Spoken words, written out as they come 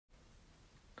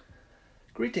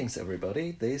Greetings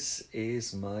everybody, this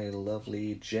is my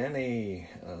lovely Jenny,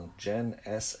 Gen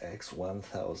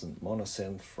SX-1000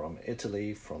 monosynth from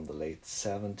Italy from the late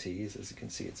 70s. As you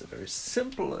can see, it's a very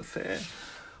simple affair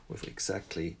with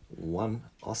exactly one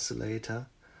oscillator.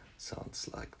 Sounds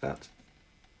like that.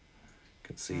 You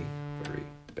can see very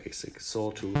basic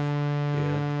sawtooth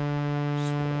here.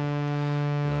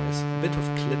 Nice bit of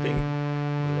clipping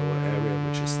in the lower area,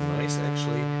 which is nice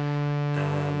actually.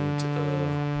 And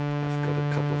I've got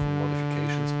a couple of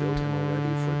modifications built in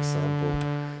already. For example,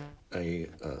 a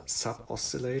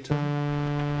sub-oscillator.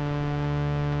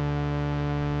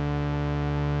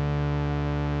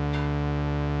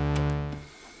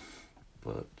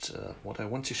 But what I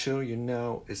want to show you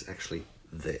now is actually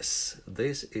this.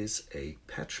 This is a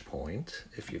patch point.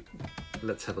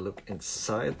 Let's have a look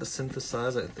inside the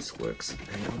synthesizer if this works.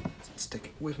 Hang on,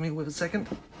 stick with me with a second.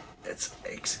 It's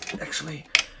actually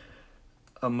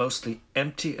a mostly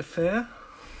empty affair.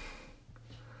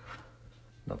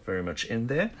 Not very much in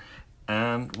there.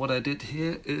 And what I did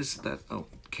here is that, oh,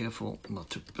 careful not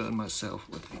to burn myself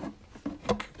with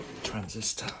the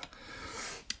transistor.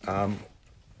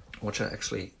 What I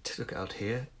actually took out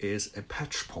here is a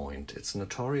patch point. It's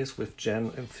notorious with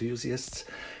Gen enthusiasts.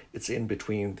 It's in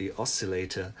between the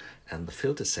oscillator and the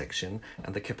filter section,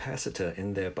 and the capacitor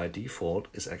in there by default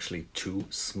is actually too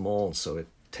small, so it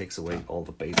takes away all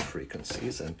the bass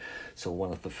frequencies. And so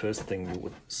one of the first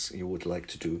things you would like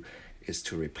to do is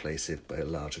to replace it by a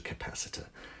larger capacitor.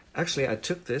 Actually, I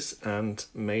took this and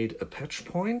made a patch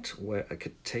point where I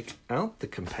could take out the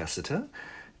capacitor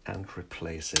and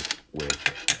replace it with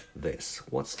this.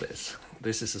 What's this?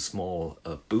 This is a small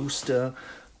booster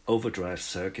overdrive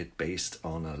circuit based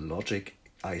on a Logic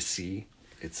IC.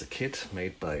 It's a kit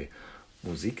made by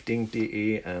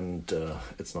musikding.de, and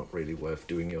it's not really worth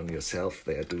doing it on yourself.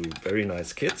 They do very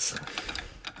nice kits.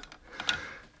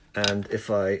 And if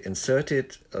I insert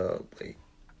it, the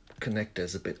connector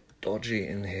is a bit dodgy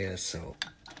in here, so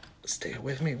stay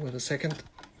with me for a second.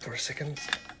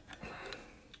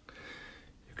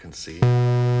 You can see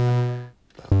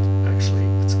that actually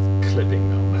it's clipping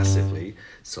now massively,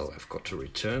 so I've got to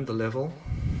return the level,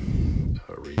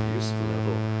 reduce the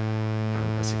level,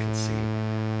 and as you can see,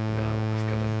 now I've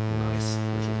got a nice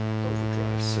little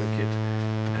overdrive circuit,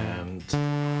 and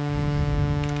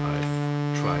I've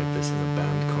tried this in a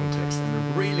band context, and it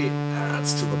really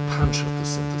adds to the punch of the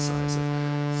synthesizer.